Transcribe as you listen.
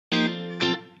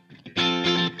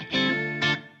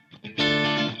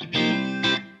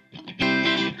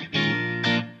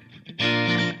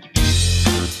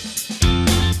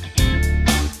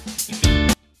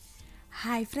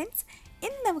Hi friends,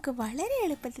 ഇന്ന് നമുക്ക് വളരെ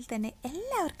എളുപ്പത്തിൽ തന്നെ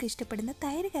എല്ലാവർക്കും ഇഷ്ടപ്പെടുന്ന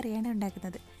തൈര് കറിയാണ്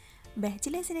ഉണ്ടാക്കുന്നത്.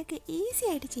 ബാച്ചിലേഴ്സിനൊക്കെ ഈസി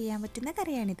ആയിട്ട് ചെയ്യാൻ പറ്റുന്ന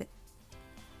കറിയാണിത്.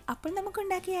 അപ്പോൾ നമുക്ക്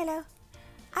ഉണ്ടാക്കിയാലോ?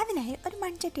 അതിനായി ഒരു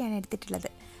മൺചട്ടിയാണ് എടുത്തിട്ടുള്ളത്.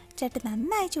 ചട്ടി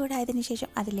നന്നായി ചൂടായതിനു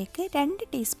ശേഷം അതിലേക്ക് 2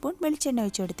 ടീസ്പൂൺ വെളിച്ചെണ്ണ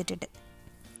ഒഴിച്ചു കൊടുത്തിട്ടുണ്ട്.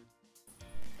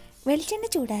 വെളിച്ചെണ്ണ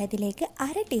ചൂടായതിലേക്ക്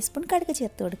 1/2 ടീസ്പൂൺ കടുക്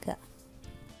ചേർത്ത് കൊടുക്കുക.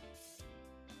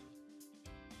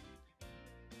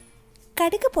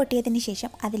 കടുക് പൊട്ടിയതിന്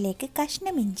ശേഷം അതിലേക്ക്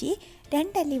കഷ്ണം ഇഞ്ചി,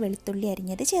 2 അല്ലി വെളുത്തുള്ളി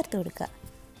അരിഞ്ഞത് ചേർത്ത് കൊടുക്കുക.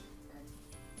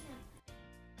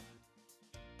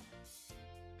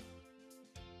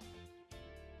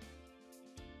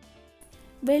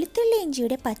 വെളുത്തുള്ളി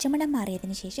ഇഞ്ചിയുടെ പച്ചമണം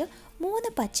മാറിയതിന് ശേഷം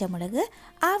 3 പച്ചമുളക്,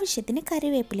 ആവശ്യത്തിന്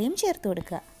കറിവേപ്പിലയും ചേർത്ത്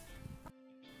കൊടുക്കുക.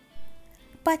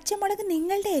 പച്ചമുളക്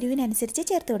നിങ്ങളുടെ എരിവിനനുസരിച്ച്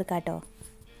ചേർത്ത് കൊടുക്കുക കേട്ടോ.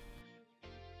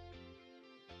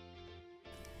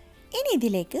 ഇനി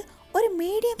ഇതിലേക്ക് ഒരു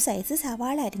മീഡിയം സൈസ്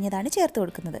സവാള അരിഞ്ഞതാണ് ചേർത്ത്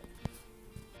കൊടുക്കുന്നത്.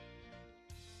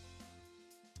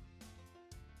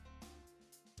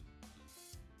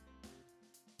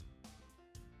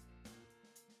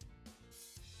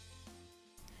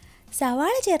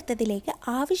 സവാള ചേർത്തതിലേക്ക്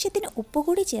ആവശ്യത്തിന് ഉപ്പ്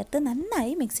കൂടി ചേർത്ത്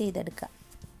നന്നായി മിക്സ് ചെയ്തെടുക്കുക.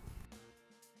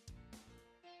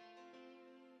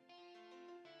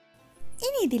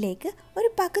 ഇനി ഇതിലേക്ക്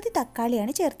ഒരു പകുതി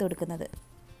തക്കാളിയാണ് ചേർത്ത് കൊടുക്കുന്നത്.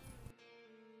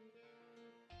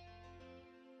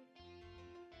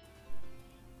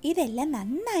 ഇതെല്ലാം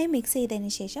നന്നായി മിക്സ്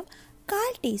ചെയ്തതിന് ശേഷം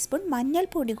 1/4 ടീസ്പൂൺ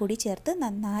മഞ്ഞൾപ്പൊടി കൂടി ചേർത്ത്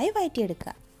നന്നായി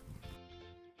വഴറ്റിയെടുക്കുക.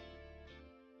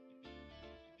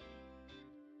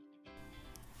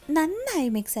 നന്നായി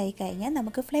മിക്സ് ആയി കഴിഞ്ഞാൽ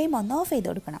നമുക്ക് ഫ്ലെയിം ഒന്ന് ഓഫ് ചെയ്ത്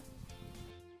കൊടുക്കണം.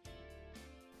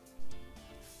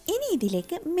 ഇനി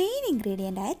ഇതിലേക്ക് മെയിൻ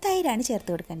ഇൻഗ്രീഡിയൻ്റ് ആയ തൈരാണ്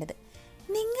ചേർത്ത് കൊടുക്കേണ്ടത്.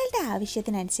 നിങ്ങളുടെ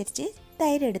ആവശ്യത്തിനനുസരിച്ച്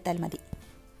തൈര് എടുത്താൽ മതി.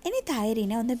 ഇനി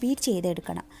തൈരിനെ ഒന്ന് ബീറ്റ്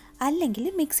ചെയ്തെടുക്കണം, അല്ലെങ്കിൽ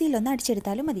മിക്സിയിലൊന്ന്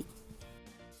അടിച്ചെടുത്താലും മതി.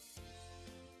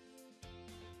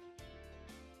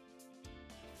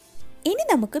 ഇനി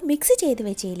നമുക്ക് മിക്സ് ചെയ്ത്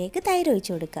വെച്ചതിലേക്ക് തൈര്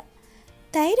ഒഴിച്ച് കൊടുക്കുക.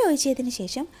 തൈര് ഒഴിച്ചതിന്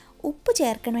ശേഷം ഉപ്പ്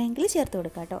ചേർക്കണമെങ്കിൽ ചേർത്ത്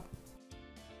കൊടുക്കുക കേട്ടോ.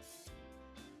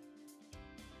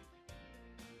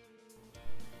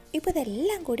 ഇപ്പോൾ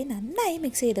ഇതെല്ലാം കൂടി നന്നായി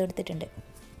മിക്സ് ചെയ്ത് കൊടുത്തിട്ടുണ്ട്.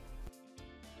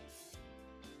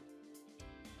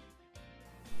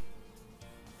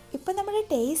 ഇപ്പോൾ നമ്മുടെ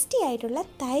ടേസ്റ്റി ആയിട്ടുള്ള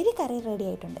തൈര് കറി റെഡി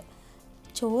ആയിട്ടുണ്ട്.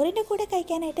 ചോറിൻ്റെ കൂടെ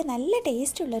കഴിക്കാനായിട്ട് നല്ല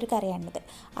ടേസ്റ്റ് ഉള്ളൊരു കറിയാണിത്.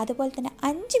 അതുപോലെ തന്നെ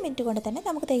 5 മിനിറ്റ് കൊണ്ട് തന്നെ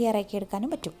നമുക്ക്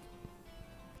തയ്യാറാക്കിയെടുക്കാനും പറ്റും.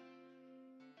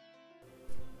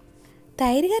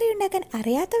 തൈര് കറി ഉണ്ടാക്കാൻ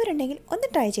അറിയാത്തവരുണ്ടെങ്കിൽ ഒന്ന്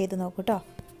ട്രൈ ചെയ്ത് നോക്കൂ കേട്ടോ.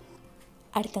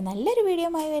 അടുത്ത നല്ലൊരു വീഡിയോ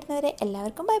ആയി വരുന്നവരെ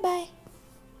എല്ലാവർക്കും ബൈ ബൈ.